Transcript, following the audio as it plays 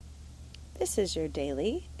This is your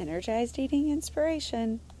daily Energized Eating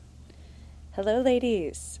Inspiration. Hello,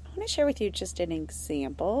 ladies. I want to share with you just an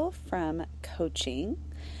example from coaching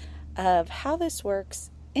of how this works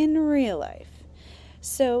in real life.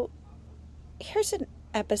 So here's an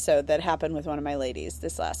episode that happened with one of my ladies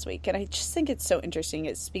this last week, and I just think it's so interesting.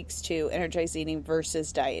 It speaks to energized eating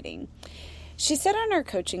versus dieting. She said on our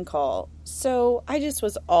coaching call, so I just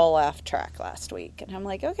was all off track last week. And I'm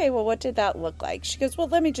like, okay, well, what did that look like? She goes, well,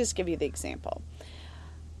 let me just give you the example.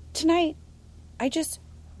 Tonight, I just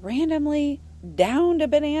randomly downed a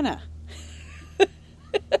banana.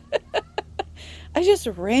 I just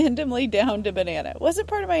randomly downed a banana. It wasn't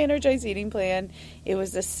part of my energized eating plan. It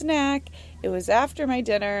was a snack. It was after my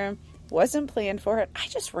dinner. Wasn't planned for it. I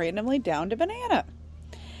just randomly downed a banana.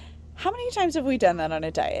 How many times have we done that on a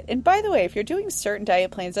diet? And by the way, if you're doing certain diet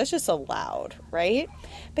plans, that's just allowed, right?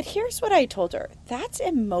 But here's what I told her. That's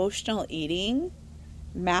emotional eating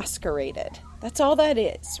masqueraded. That's all that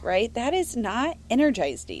is, right? That is not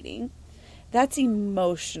energized eating. That's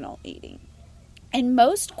emotional eating. And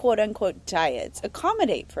most quote-unquote diets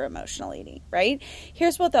accommodate for emotional eating, right?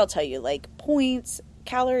 Here's what they'll tell you, like points,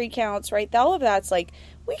 calorie counts, right? All of that's like,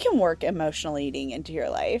 we can work emotional eating into your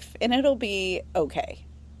life and it'll be okay.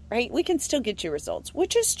 Right? We can still get you results,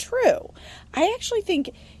 which is true. I actually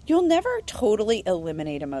think you'll never totally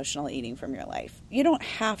eliminate emotional eating from your life. You don't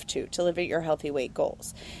have to live at your healthy weight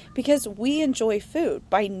goals because we enjoy food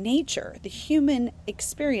by nature. The human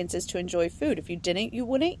experience is to enjoy food. If you didn't, you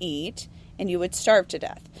wouldn't eat and you would starve to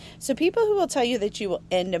death. So people who will tell you that you will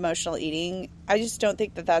end emotional eating, I just don't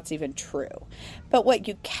think that that's even true. But what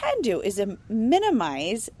you can do is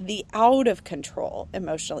minimize the out of control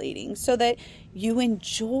emotional eating so that you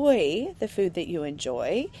enjoy the food that you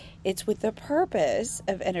enjoy. It's with the purpose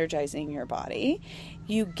of energizing your body.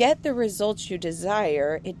 You get the results you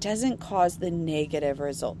desire. It doesn't cause the negative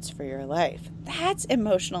results for your life. That's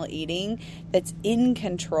emotional eating that's in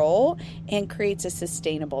control and creates a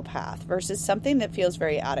sustainable path versus something that feels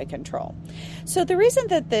very out of control. So the reason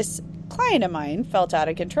that this client of mine felt out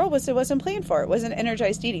of control was it wasn't planned for. It wasn't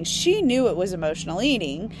energized eating. She knew it was emotional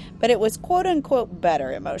eating, but it was quote unquote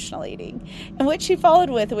better emotional eating. And what she followed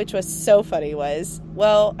with, which was so funny, was,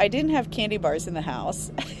 well, I didn't have candy bars in the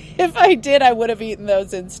house. If I did, I would have eaten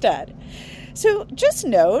those instead. So just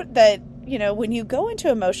note that, when you go into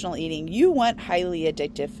emotional eating, you want highly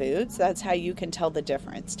addictive foods. That's how you can tell the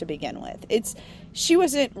difference to begin with. She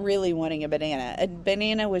wasn't really wanting a banana. A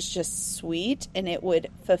banana was just sweet and it would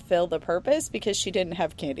fulfill the purpose because she didn't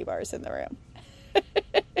have candy bars in the room.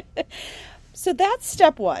 So that's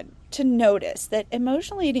step one, to notice that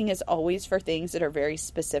emotional eating is always for things that are very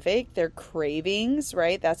specific. They're cravings,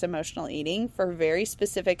 right? That's emotional eating for very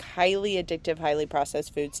specific, highly addictive, highly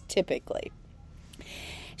processed foods typically.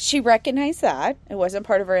 She recognized that. It wasn't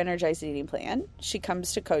part of her energized eating plan. She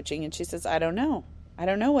comes to coaching and she says, I don't know. I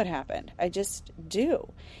don't know what happened. I just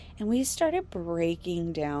do. And we started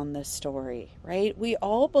breaking down the story, right? We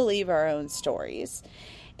all believe our own stories.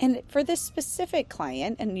 And for this specific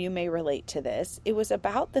client, and you may relate to this, it was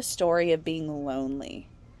about the story of being lonely,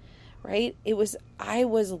 right? I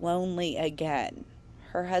was lonely again.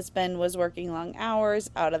 Her husband was working long hours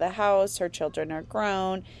out of the house. Her children are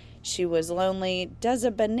grown. She was lonely. Does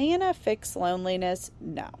a banana fix loneliness?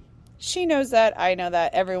 No. She knows that. I know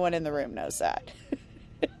that. Everyone in the room knows that.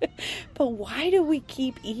 But why do we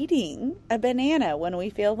keep eating a banana when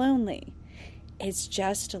we feel lonely? It's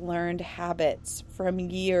just learned habits from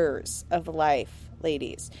years of life,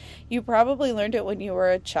 ladies. You probably learned it when you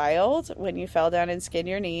were a child, when you fell down and skinned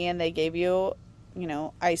your knee and they gave you,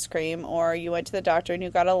 ice cream, or you went to the doctor and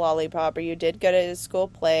you got a lollipop, or you did go to a school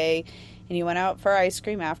play and you went out for ice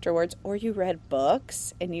cream afterwards, or you read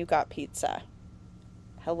books and you got pizza.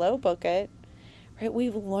 Hello, book it. Right?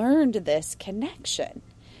 We've learned this connection.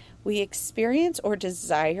 We experience or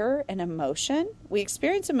desire an emotion. We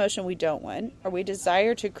experience emotion we don't want, or we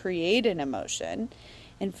desire to create an emotion.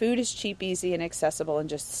 And food is cheap, easy, and accessible and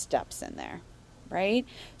just steps in there, right?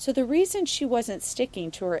 So the reason she wasn't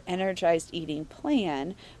sticking to her energized eating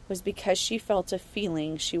plan was because she felt a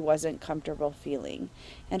feeling she wasn't comfortable feeling.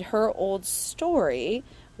 And her old story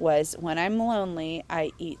was, when I'm lonely,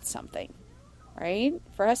 I eat something. Right?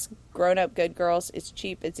 For us grown-up good girls, it's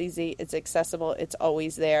cheap, it's easy, it's accessible, it's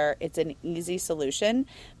always there. It's an easy solution,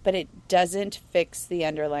 but it doesn't fix the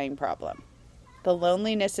underlying problem. The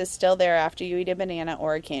loneliness is still there after you eat a banana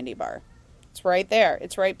or a candy bar. It's right there.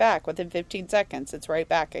 It's right back. Within 15 seconds, it's right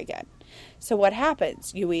back again. So what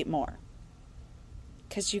happens? You eat more.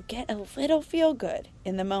 Because you get a little feel good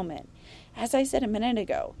in the moment. As I said a minute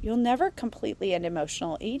ago, you'll never completely end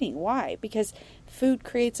emotional eating. Why? Because food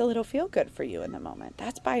creates a little feel good for you in the moment.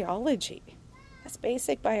 That's biology. That's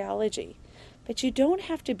basic biology. But you don't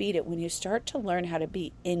have to beat it when you start to learn how to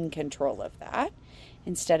be in control of that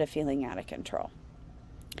instead of feeling out of control.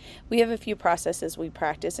 We have a few processes we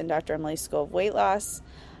practice in Dr. Emily's School of Weight Loss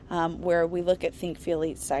where we look at think, feel,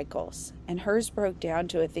 eat cycles. And hers broke down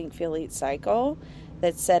to a think, feel, eat cycle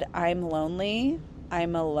that said, I'm lonely,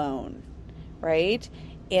 I'm alone, right?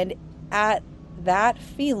 And at that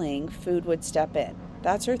feeling, food would step in.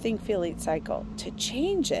 That's her think, feel, eat cycle. To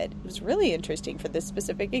change it, it was really interesting for this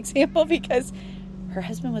specific example because her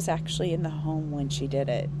husband was actually in the home when she did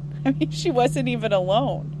it. I mean, she wasn't even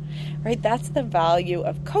alone, right? That's the value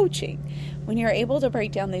of coaching. When you're able to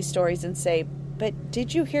break down these stories and say, but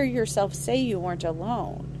did you hear yourself say you weren't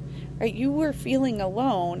alone, right? You were feeling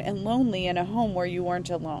alone and lonely in a home where you weren't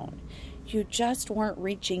alone. You just weren't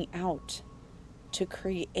reaching out to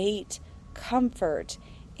create comfort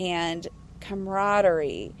and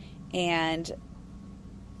camaraderie and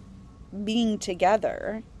being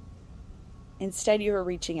together. Instead, you were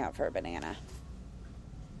reaching out for a banana.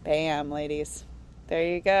 Bam, ladies. There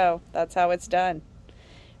you go. That's how it's done,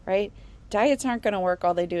 right? Diets aren't going to work.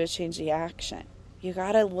 All they do is change the action. You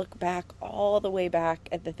got to look back all the way back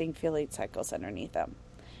at the think, feel, eat cycles underneath them.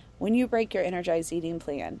 When you break your energized eating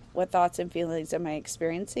plan, what thoughts and feelings am I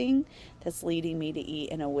experiencing that's leading me to eat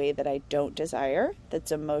in a way that I don't desire,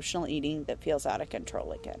 that's emotional eating that feels out of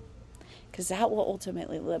control again? Because that will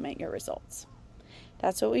ultimately limit your results.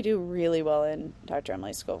 That's what we do really well in Dr.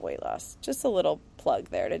 Emily's School of Weight Loss. Just a little plug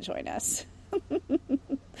there to join us.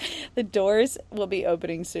 The doors will be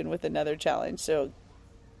opening soon with another challenge, so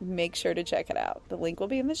make sure to check it out. The link will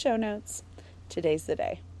be in the show notes. Today's the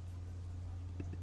day.